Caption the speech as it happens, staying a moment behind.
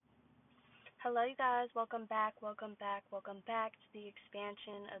Hello, you guys. Welcome back. Welcome back. Welcome back to the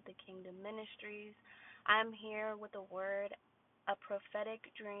expansion of the Kingdom Ministries. I'm here with a word, a prophetic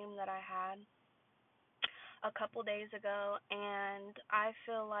dream that I had a couple days ago, and I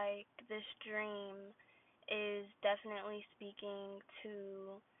feel like this dream is definitely speaking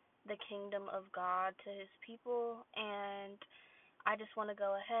to the kingdom of God, to his people, and I just want to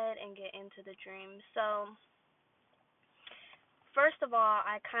go ahead and get into the dream. So, first of all,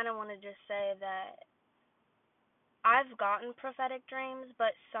 I kind of want to just say that I've gotten prophetic dreams,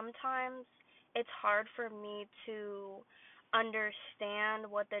 but sometimes it's hard for me to understand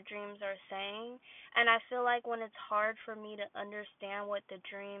what the dreams are saying. And I feel like when it's hard for me to understand what the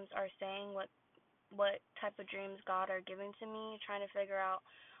dreams are saying, what type of dreams God are giving to me, trying to figure out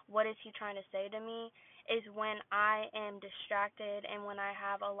what is he trying to say to me, is when I am distracted and when I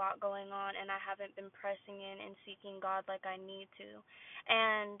have a lot going on and I haven't been pressing in and seeking God like I need to.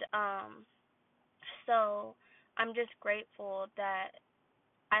 And so I'm just grateful that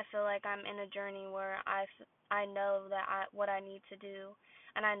I feel like I'm in a journey where I know that what I need to do,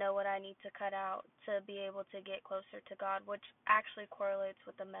 and I know what I need to cut out to be able to get closer to God, which actually correlates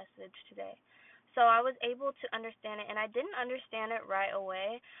with the message today. So I was able to understand it, and I didn't understand it right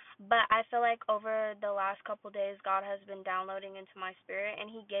away, but I feel like over the last couple days, God has been downloading into my spirit,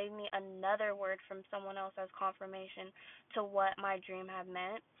 and He gave me another word from someone else as confirmation to what my dream had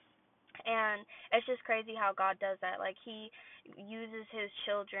meant. And it's just crazy how God does that. Like, he uses his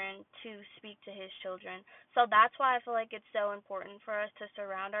children to speak to his children. So that's why I feel like it's so important for us to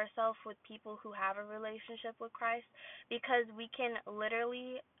surround ourselves with people who have a relationship with Christ, because we can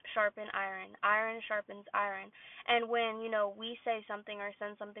literally sharpen iron. Iron sharpens iron. And when, we say something or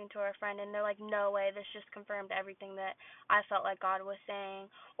send something to our friend and they're like, no way, this just confirmed everything that I felt like God was saying.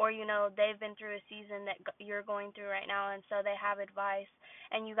 Or, they've been through a season that you're going through right now, and so they have advice,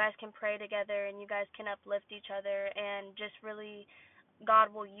 and you guys can pray together and you guys can uplift each other, and just really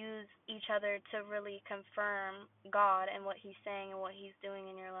God will use each other to really confirm God and what he's saying and what he's doing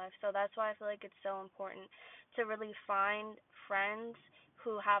in your life. So that's why I feel like it's so important to really find friends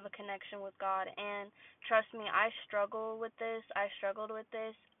who have a connection with God. And trust me, I struggle with this. I struggled with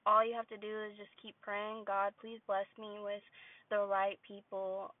this. All you have to do is just keep praying, God, please bless me with the right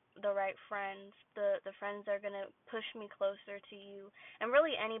people, the right friends, the friends that are going to push me closer to you, and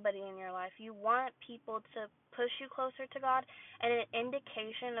really anybody in your life. You want people to push you closer to God, and an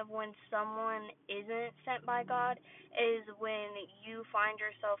indication of when someone isn't sent by God is when you find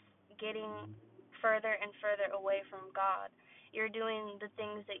yourself getting further and further away from God. You're doing the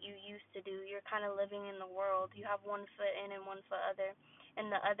things that you used to do. You're kind of living in the world. You have one foot in and one foot other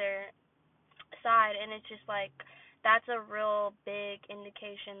in the other side, and it's just like that's a real big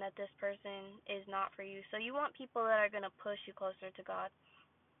indication that this person is not for you. So you want people that are going to push you closer to God.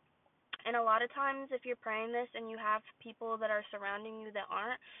 And a lot of times, if you're praying this and you have people that are surrounding you that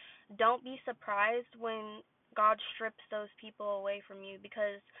aren't, don't be surprised when God strips those people away from you,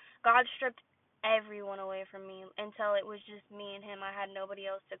 because God stripped everyone away from me until it was just me and him. I had nobody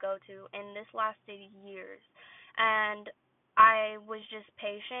else to go to, and this lasted years. And I was just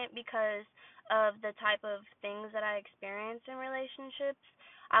patient because of the type of things that I experienced in relationships.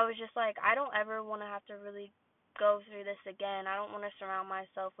 I was just like, I don't ever want to have to really go through this again. I don't want to surround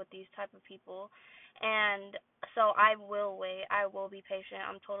myself with these type of people. And so I will wait. I will be patient.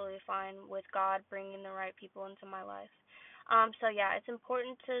 I'm totally fine with God bringing the right people into my life. So yeah, it's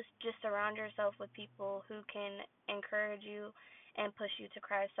important to just surround yourself with people who can encourage you and push you to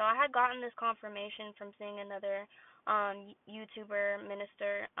Christ. So I had gotten this confirmation from seeing another YouTuber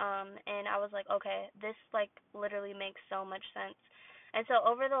minister, and I was like, okay, this like literally makes so much sense. And so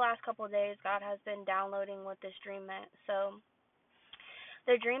over the last couple of days, God has been downloading what this dream meant. So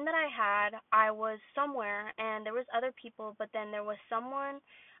the dream that I had, I was somewhere and there was other people, but then there was someone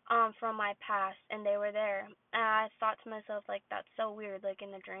from my past, and they were there. And I thought to myself, like, that's so weird, like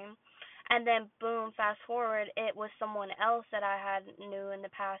in the dream. And then boom, fast forward, it was someone else that I had knew in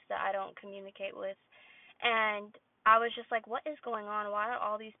the past that I don't communicate with. And I was just like, what is going on? Why are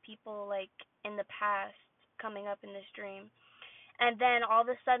all these people like in the past coming up in this dream? And then all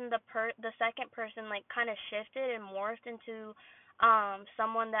of a sudden the second person like kind of shifted and morphed into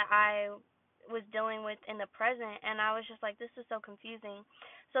someone that I was dealing with in the present, and I was just like, this is so confusing.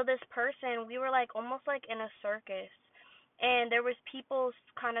 So this person, we were like almost like in a circus, and there was people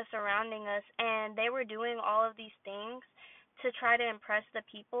kind of surrounding us, and they were doing all of these things to try to impress the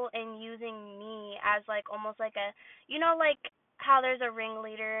people and using me as like almost like a, like how there's a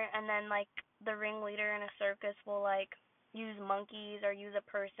ringleader, and then like the ringleader in a circus will like use monkeys or use a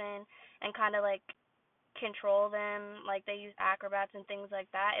person and kind of like control them, like they use acrobats and things like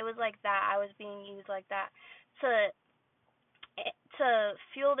that. It was like that. I was being used like that to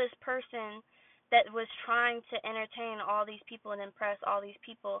fuel this person that was trying to entertain all these people and impress all these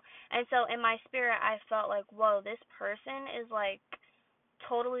people. And so in my spirit I felt like, whoa, this person is like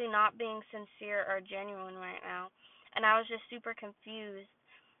totally not being sincere or genuine right now. And I was just super confused.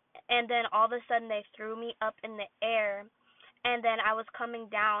 And then all of a sudden they threw me up in the air, and then I was coming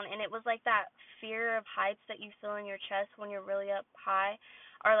down, and it was like that fear of heights that you feel in your chest when you're really up high,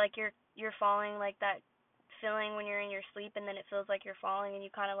 or like you're falling, like that feeling when you're in your sleep and then it feels like you're falling and you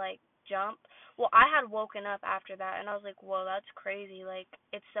kind of like jump. Well, I had woken up after that and I was like, "Whoa, that's crazy. Like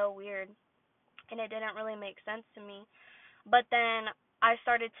it's so weird." And it didn't really make sense to me. But then I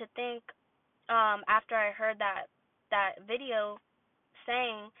started to think, after I heard that video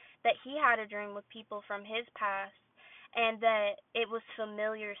saying that he had a dream with people from his past and that it was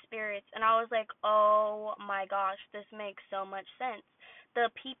familiar spirits, and I was like, "Oh my gosh, this makes so much sense."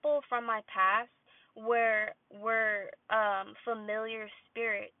 The people from my past were familiar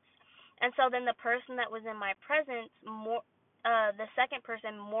spirits. And so then the person that was in my presence, the second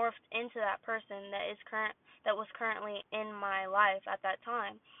person morphed into that person that was currently in my life at that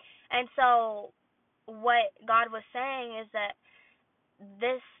time. And so what God was saying is that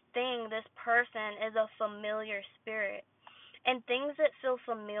this this person is a familiar spirit. And things that feel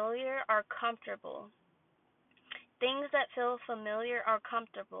familiar are comfortable. Things that feel familiar are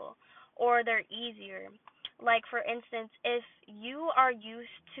comfortable, or they're easier. Like, for instance, if you are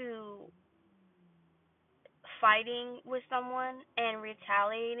used to fighting with someone and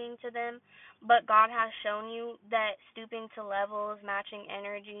retaliating to them, but God has shown you that stooping to levels, matching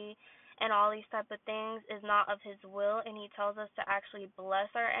energy, and all these type of things is not of his will, and he tells us to actually bless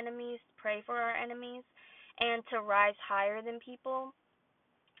our enemies, pray for our enemies, and to rise higher than people.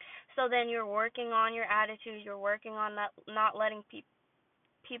 So then you're working on your attitude, you're working on not letting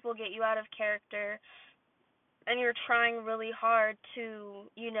people get you out of character, and you're trying really hard to,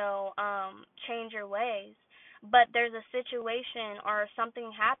 change your ways. But there's a situation or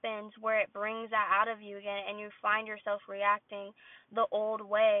something happens where it brings that out of you again, and you find yourself reacting the old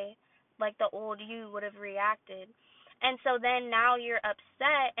way, like the old you would have reacted. And so then now you're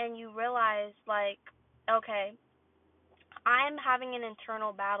upset and you realize, like, okay, I'm having an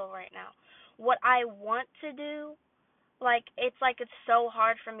internal battle right now. What I want to do, it's so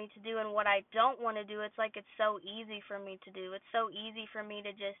hard for me to do, and what I don't want to do, it's like it's so easy for me to do. It's so easy for me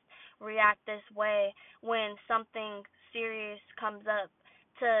to just react this way when something serious comes up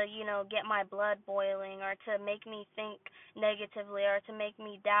to, get my blood boiling, or to make me think negatively, or to make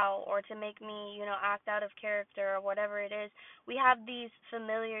me doubt, or to make me, act out of character, or whatever it is. We have these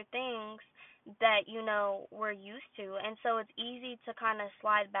familiar things that, we're used to, and so it's easy to kind of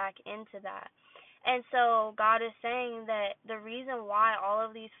slide back into that. And so God is saying that the reason why all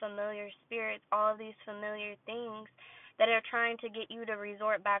of these familiar spirits, all of these familiar things that are trying to get you to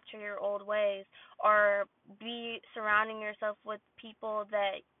resort back to your old ways, or be surrounding yourself with people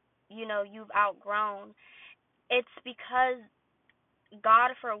that you've outgrown, it's because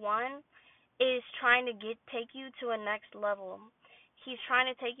God, for one, is trying to take you to a next level. He's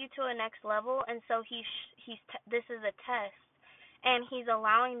trying to take you to a next level, and so this is a test, and he's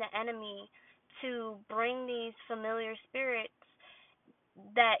allowing the enemy to bring these familiar spirits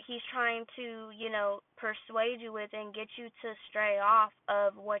that he's trying to, persuade you with and get you to stray off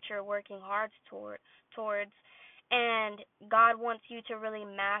of what you're working hard towards. And God wants you to really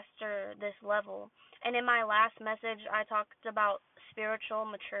master this level. And in my last message, I talked about spiritual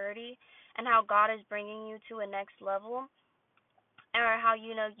maturity and how God is bringing you to a next level, or how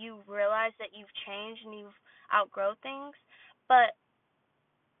you realize that you've changed and you've outgrown things. But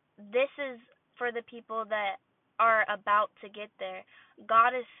this is for the people that are about to get there. God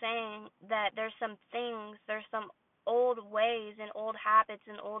is saying that there's some old ways and old habits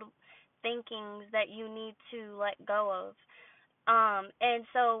and old thinkings that you need to let go of. And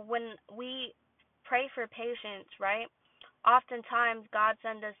so when we pray for patience, right? Oftentimes God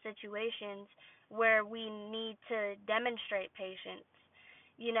sends us situations where we need to demonstrate patience.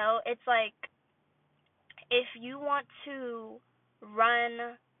 It's like, if you want to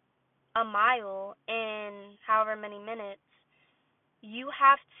run a mile in however many minutes, you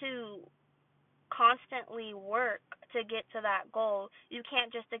have to constantly work to get to that goal. You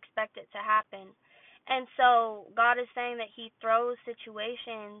can't just expect it to happen. And so God is saying that he throws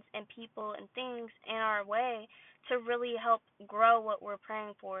situations and people and things in our way to really help grow what we're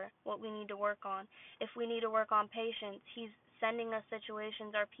praying for, what we need to work on. If we need to work on patience, he's sending us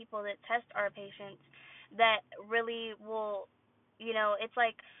situations or people that test our patience, that really will, it's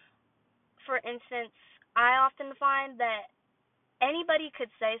like, for instance, I often find that anybody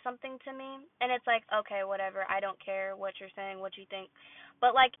could say something to me and it's like, okay, whatever, I don't care what you're saying, what you think.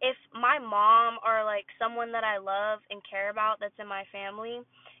 But like if my mom or like someone that I love and care about that's in my family,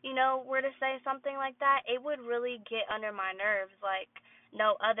 were to say something like that, it would really get under my nerves like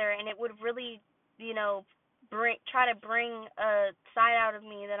no other, and it would really, you know, try to bring a side out of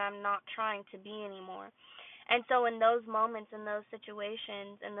me that I'm not trying to be anymore. And so in those moments, in those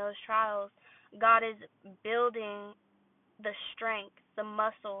situations, in those trials, God is building the strength, the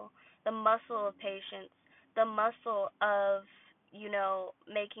muscle of patience, the muscle of,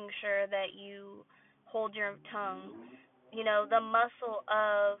 making sure that you hold your tongue, the muscle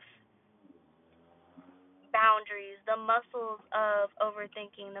of boundaries, the muscles of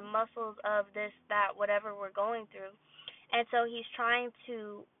overthinking, the muscles of this, that, whatever we're going through. And so he's trying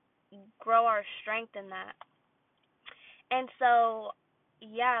to grow our strength in that. And so,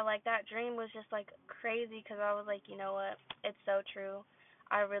 yeah, like that dream was just like crazy because I was like, you know what? It's so true.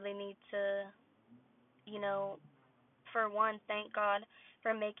 I really need to, you know, for one, thank God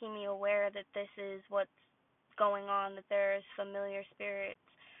for making me aware that this is what's going on, that there's familiar spirits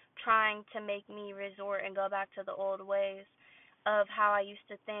trying to make me resort and go back to the old ways of how I used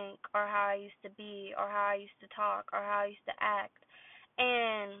to think or how I used to be or how I used to talk or how I used to act.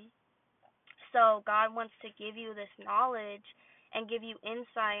 And so God wants to give you this knowledge and give you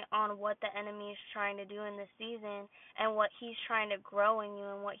insight on what the enemy is trying to do in this season and what he's trying to grow in you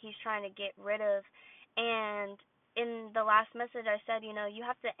and what he's trying to get rid of. And in the last message I said, you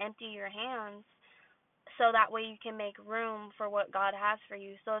have to empty your hands so that way you can make room for what God has for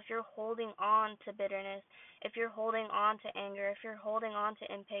you. So if you're holding on to bitterness, if you're holding on to anger, if you're holding on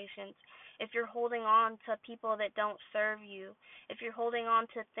to impatience, if you're holding on to people that don't serve you, if you're holding on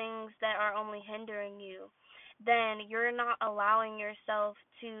to things that are only hindering you, then you're not allowing yourself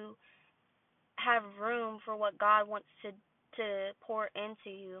to have room for what God wants to pour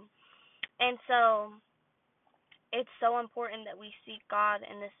into you. And so it's so important that we seek God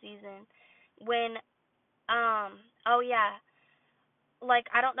in this season. When oh yeah, like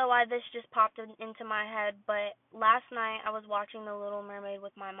I don't know why this just popped into my head, but last night I was watching The Little Mermaid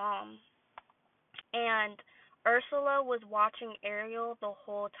with my mom, and Ursula was watching Ariel the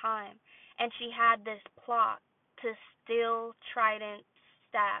whole time, and she had this plot to steal Trident's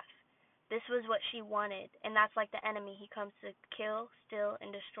staff. This was what she wanted, and that's like the enemy. He comes to kill, steal,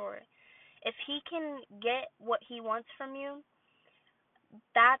 and destroy. If he can get what he wants from you,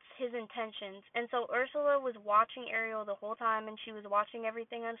 that's his intentions. And so Ursula was watching Ariel the whole time, and she was watching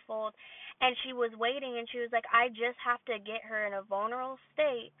everything unfold, and she was waiting, and she was like, I just have to get her in a vulnerable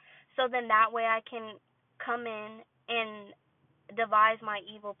state so then that way I can come in and devise my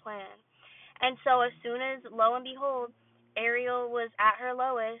evil plan. And so as soon as, lo and behold, Ariel was at her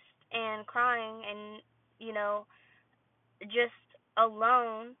lowest and crying and, you know, just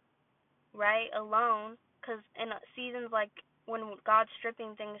alone, right? Alone, because in seasons like when God's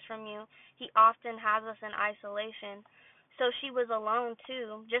stripping things from you, He often has us in isolation. So she was alone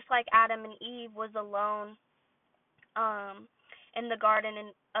too, just like Adam and Eve was alone, um, in the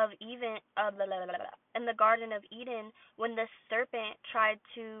in the Garden of Eden when the serpent tried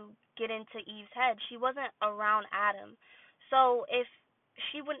to get into Eve's head. She wasn't around Adam, so if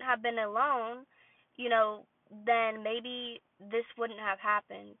she wouldn't have been alone, you know, then maybe this wouldn't have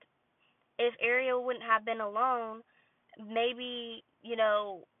happened. If Ariel wouldn't have been alone, maybe,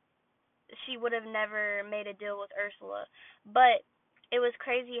 she would have never made a deal with Ursula. But it was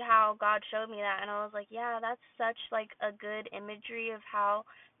crazy how God showed me that, and I was like, yeah, that's such like a good imagery of how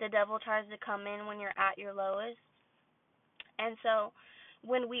the devil tries to come in when you're at your lowest. And so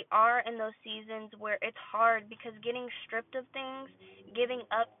when we are in those seasons where it's hard because getting stripped of things, giving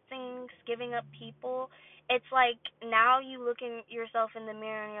up people, it's like now you look in yourself in the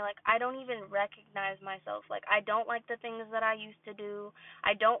mirror and you're like, I don't even recognize myself. Like I don't like the things that I used to do.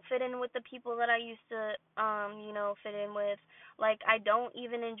 I don't fit in with the people that I used to fit in with. Like I don't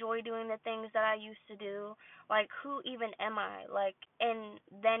even enjoy doing the things that I used to do. Like who even am I? Like, and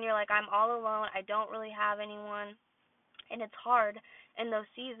then you're like, I'm all alone. I don't really have anyone, and it's hard in those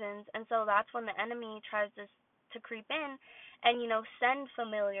seasons. And so that's when the enemy tries to creep in and send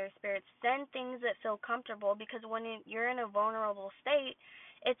familiar spirits, send things that feel comfortable, because when you're in a vulnerable state,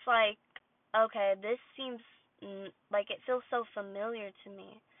 it's like, okay, this seems like it feels so familiar to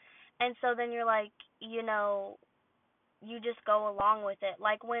me. And so then you're like, you just go along with it.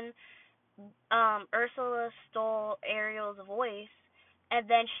 Like when Ursula stole Ariel's voice, and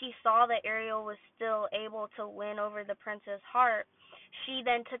then she saw that Ariel was still able to win over the prince's heart. She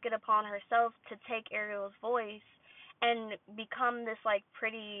then took it upon herself to take Ariel's voice and become this like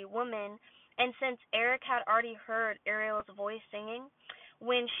pretty woman And since Eric had already heard Ariel's voice singing,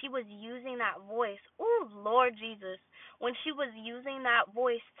 when she was using that voice, ooh, Lord Jesus, when she was using that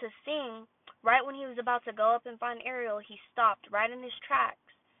voice to sing, right when he was about to go up and find Ariel, he stopped right in his tracks.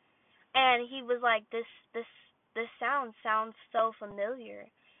 And he was like, this sounds so familiar.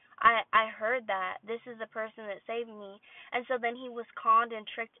 I heard that. This is the person that saved me. And so then he was conned and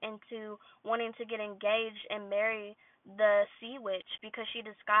tricked into wanting to get engaged and marry the sea witch because she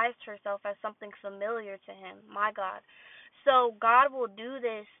disguised herself as something familiar to him. My God. So God will do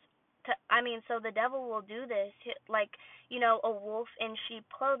this so the devil will do this, like, a wolf in sheep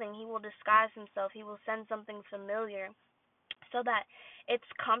clothing. He will disguise himself. He will send something familiar so that it's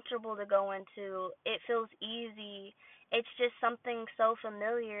comfortable to go into. It feels easy. It's just something so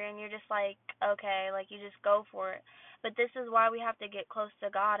familiar, and you're just like, okay, like you just go for it. But this is why we have to get close to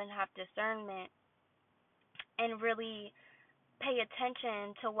God and have discernment and really pay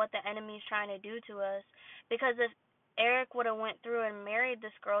attention to what the enemy's trying to do to us. Because if Eric would have went through and married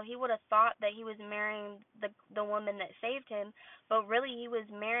this girl, he would have thought that he was marrying the woman that saved him, but really he was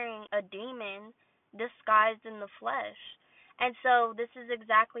marrying a demon disguised in the flesh. And so this is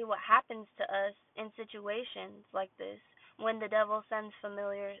exactly what happens to us in situations like this when the devil sends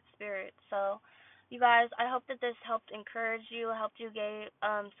familiar spirits. So you guys, I hope that this helped encourage you, helped you get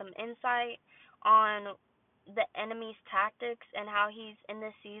some insight on the enemy's tactics and how he's in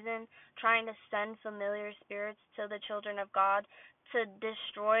this season trying to send familiar spirits to the children of God to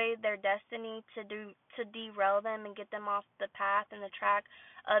destroy their destiny, to derail them and get them off the path and the track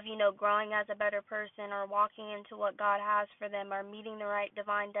of, growing as a better person or walking into what God has for them or meeting the right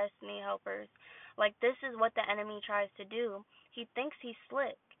divine destiny helpers. Like, this is what the enemy tries to do. He thinks he's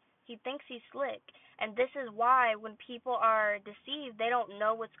slick. He thinks he's slick. And this is why when people are deceived, they don't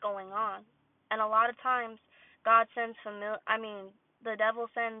know what's going on. And a lot of times God sends the devil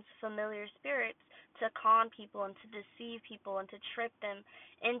sends familiar spirits to con people and to deceive people and to trick them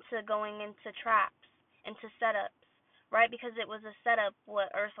into going into traps, into setups, right? Because it was a setup what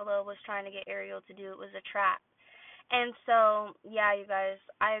Ursula was trying to get Ariel to do. It was a trap. And so, yeah, you guys,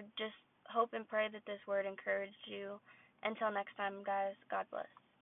 I just hope and pray that this word encouraged you. Until next time, guys, God bless.